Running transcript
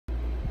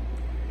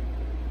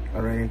I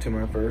ran into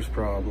my first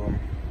problem.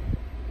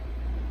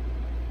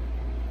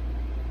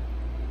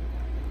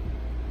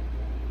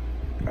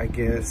 I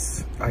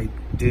guess I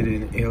did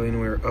an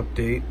Alienware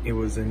update. It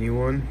was a new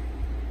one.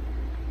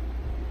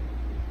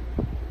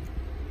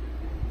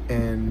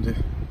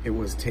 And it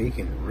was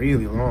taking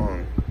really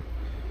long.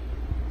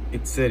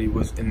 It said it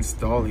was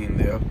installing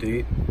the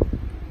update.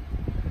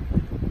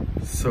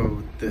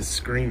 So the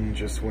screen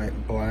just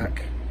went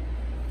black.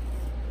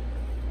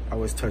 I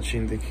was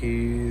touching the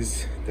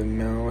keys, the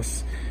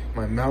mouse.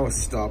 My mouse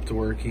stopped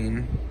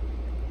working.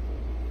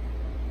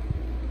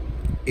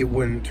 It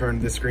wouldn't turn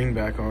the screen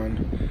back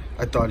on.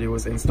 I thought it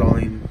was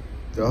installing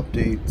the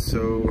update,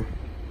 so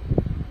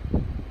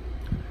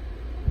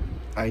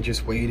I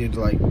just waited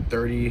like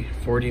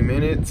 30-40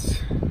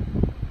 minutes.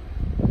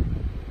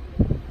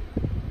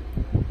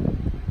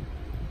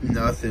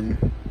 Nothing.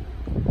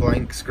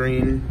 Blank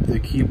screen. The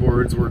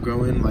keyboards were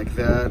going like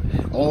that.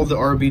 All the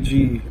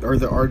RGB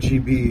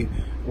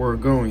were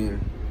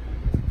going,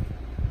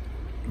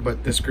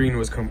 but the screen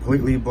was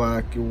completely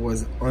black. It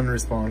was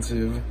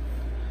unresponsive.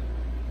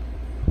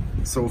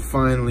 So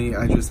finally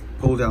I just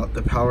pulled out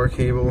the power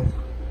cable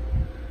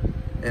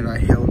and I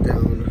held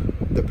down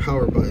the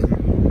power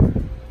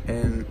button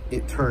and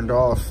it turned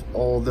off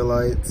all the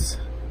lights.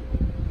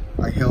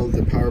 I held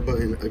the power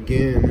button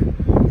again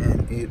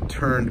and it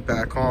turned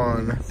back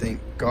on, thank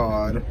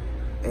God,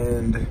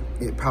 and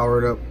it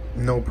powered up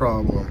no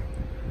problem.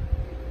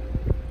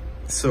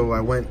 So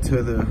I went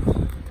to the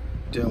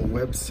Dell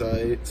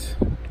website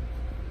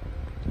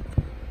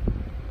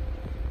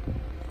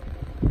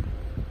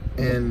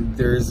and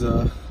there's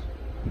a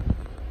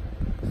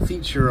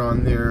feature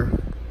on there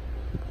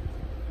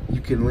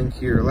you can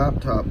link your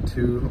laptop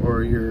to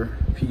or your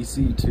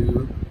PC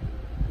to,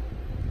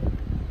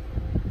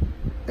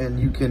 and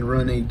you can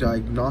run a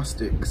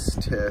diagnostics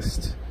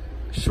test,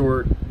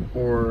 short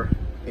or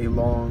a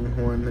long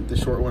one. The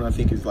short one I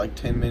think is like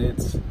 10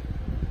 minutes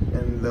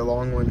and the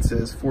long one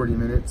says 40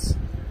 minutes.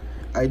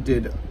 I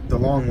did the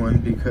long one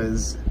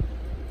because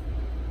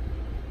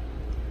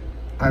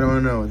I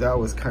don't know, that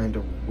was kind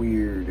of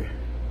weird.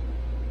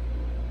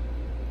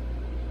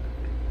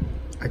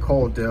 I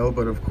called Dell,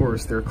 but of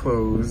course they're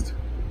closed.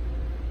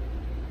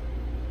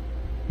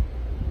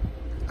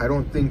 I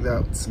don't think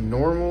that's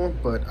normal,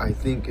 but I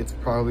think it's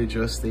probably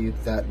just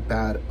that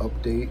bad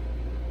update.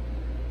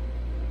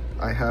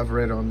 I have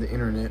read on the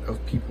internet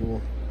of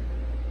people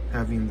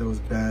having those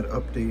bad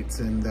updates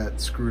and that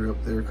screwed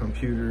up their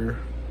computer.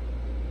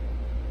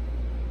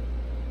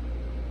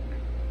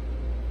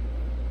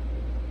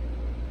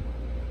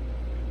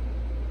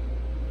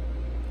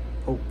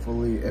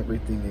 Hopefully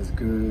everything is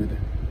good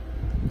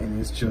and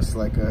it's just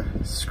like a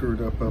screwed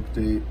up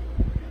update.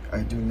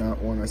 I do not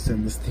want to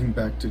send this thing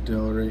back to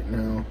Dell right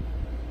now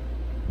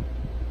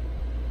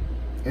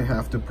and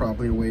have to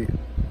probably wait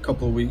a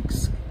couple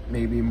weeks,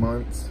 maybe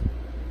months.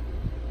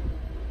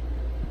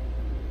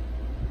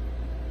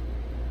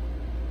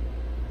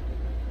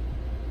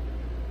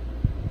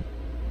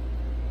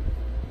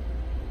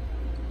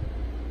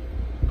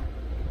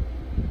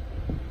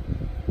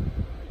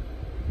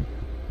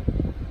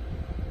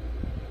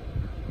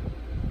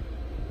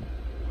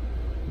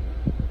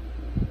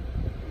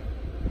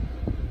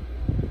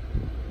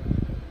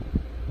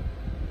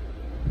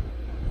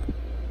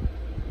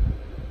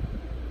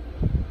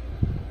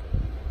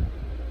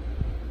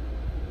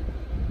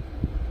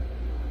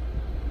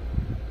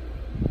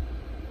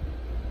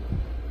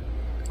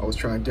 I was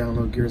trying to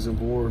download Gears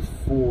of War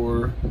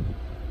 4.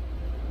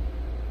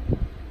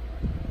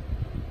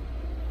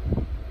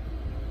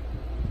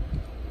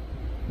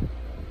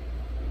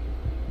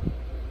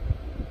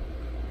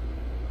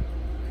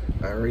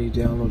 I already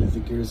downloaded the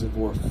Gears of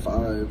War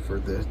 5 for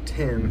the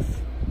 10th.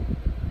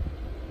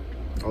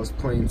 I was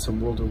playing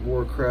some World of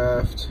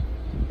Warcraft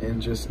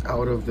and just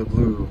out of the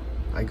blue,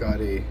 I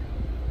got a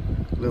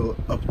little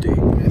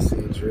update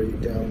message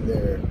right down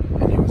there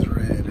and it was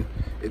red.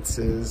 It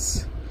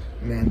says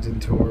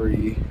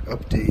mandatory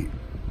update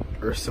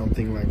or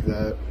something like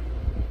that.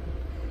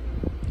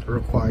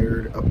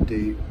 Required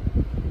update.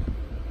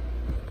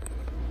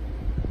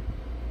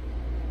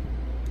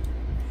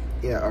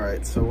 Yeah,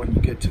 alright, so when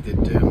you get to the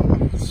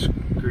Dell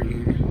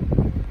screen,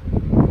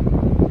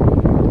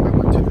 I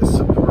went to the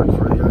support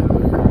for the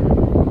Alienware,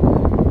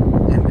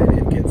 and then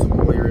it gets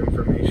all your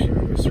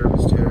information, your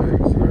service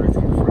tags and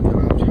everything for the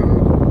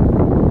laptop.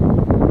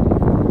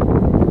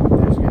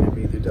 There's going to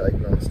be the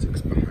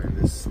diagnostics behind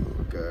this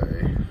little guy.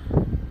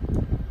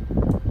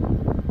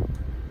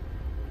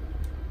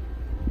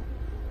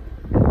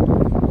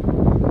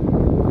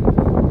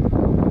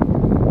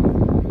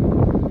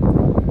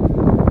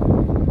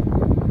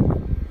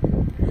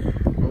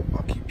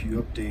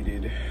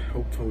 Updated.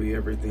 Hopefully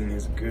everything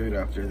is good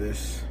after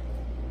this.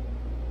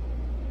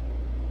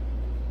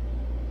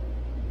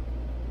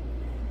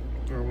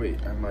 Or wait,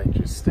 I might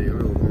just stay a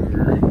little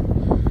longer.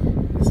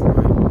 This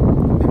might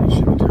finish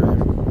in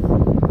time.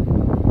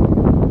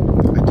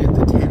 I did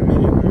the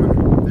 10-minute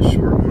one, the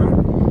short one,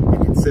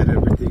 and it said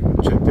everything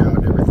checked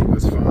out, everything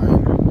was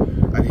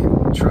fine. I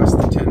didn't trust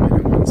the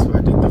 10-minute one, so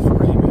I did the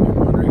 40-minute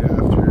one right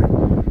after.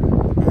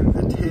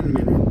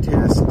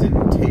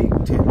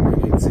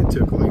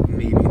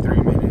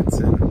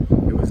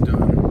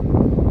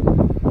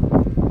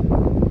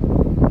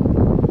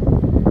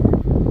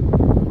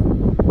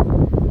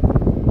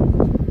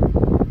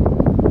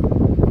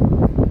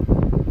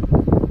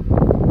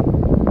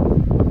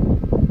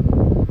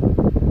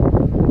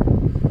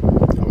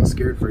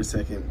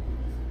 second.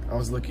 I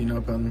was looking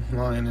up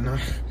online and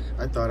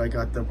I thought I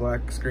got the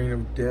black screen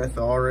of death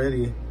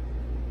already.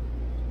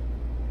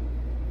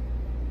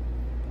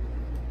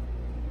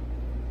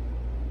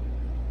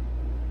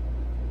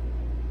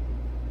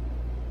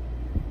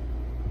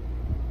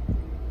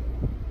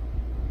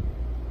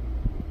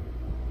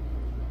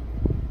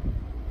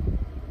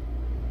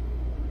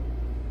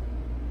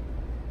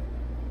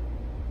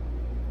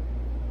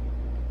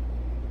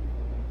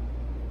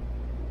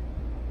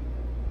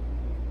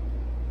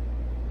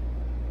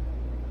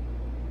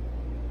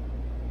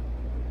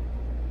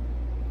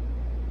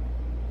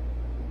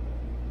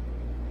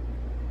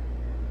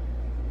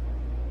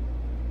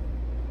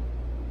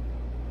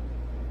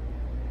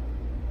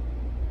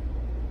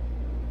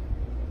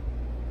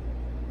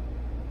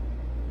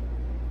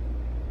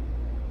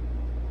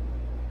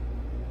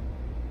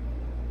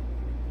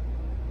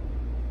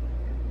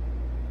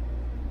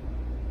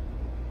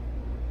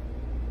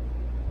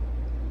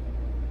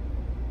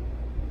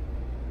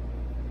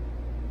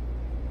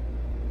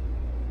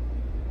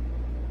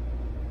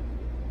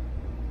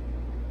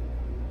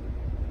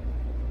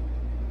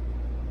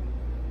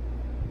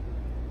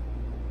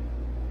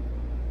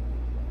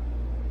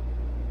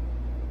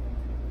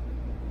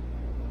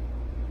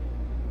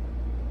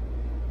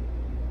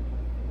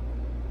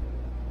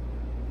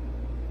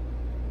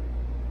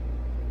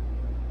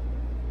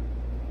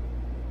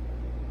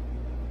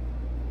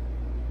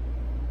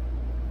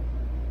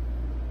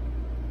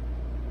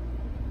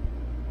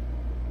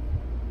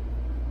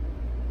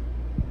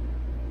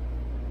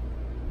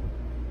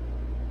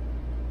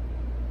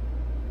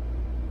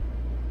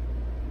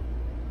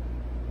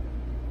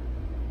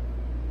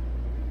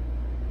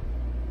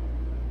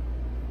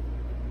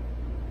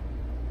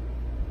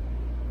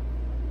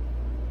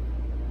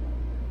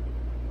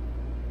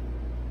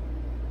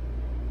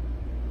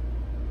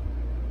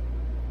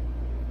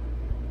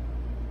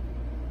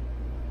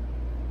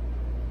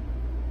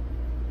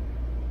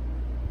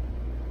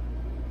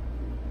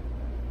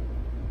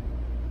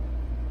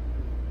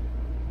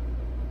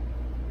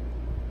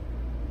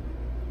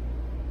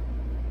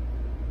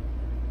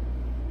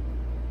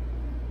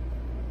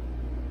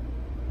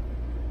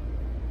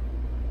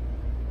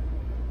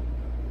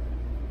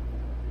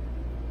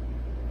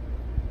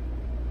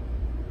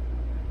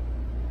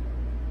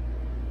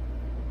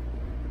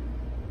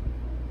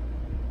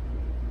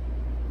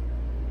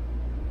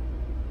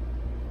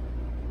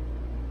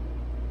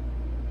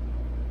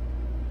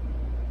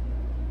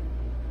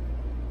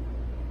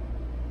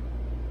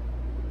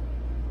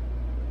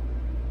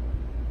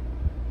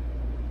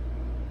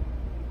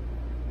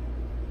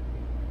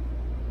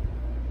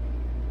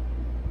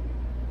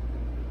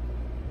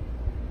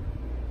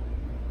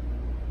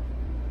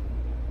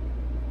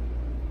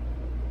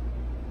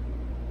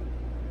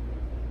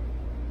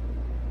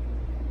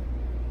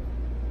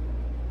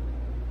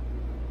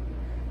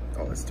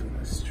 Oh, let's do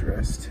a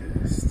stress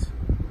test.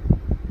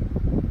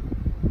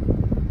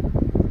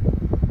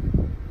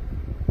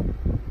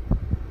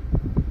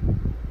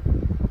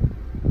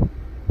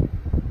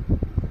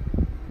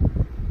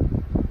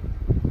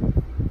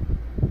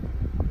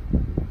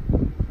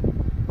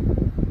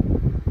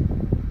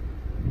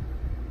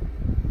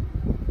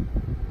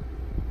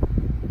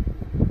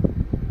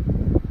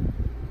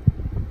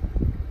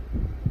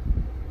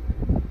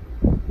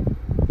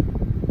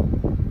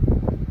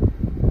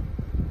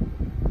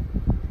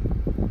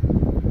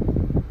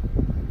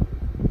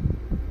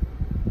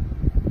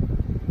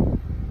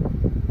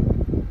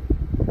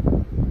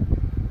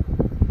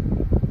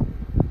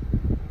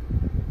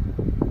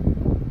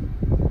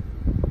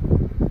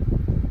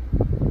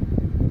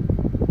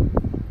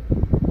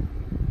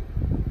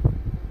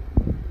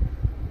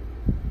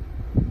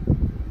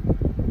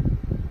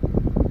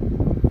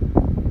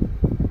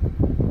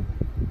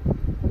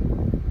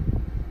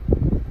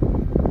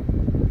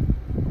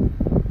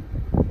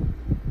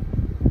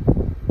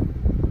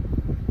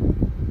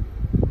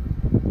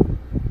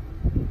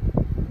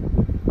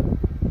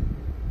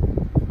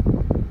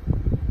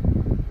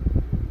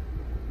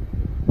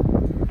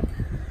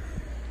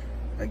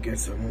 I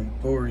guess I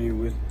won't bore you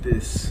with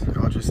this.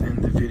 I'll just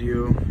end the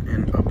video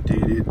and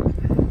update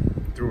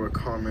it through a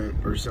comment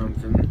or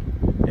something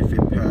if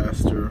it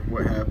passed or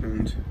what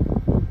happened.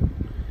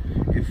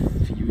 If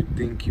you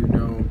think you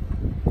know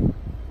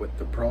what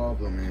the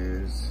problem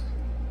is,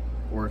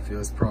 or if it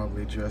was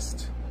probably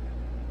just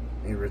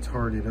a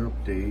retarded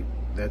update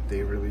that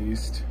they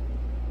released,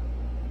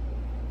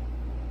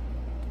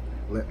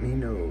 let me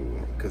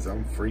know, because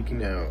I'm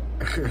freaking out.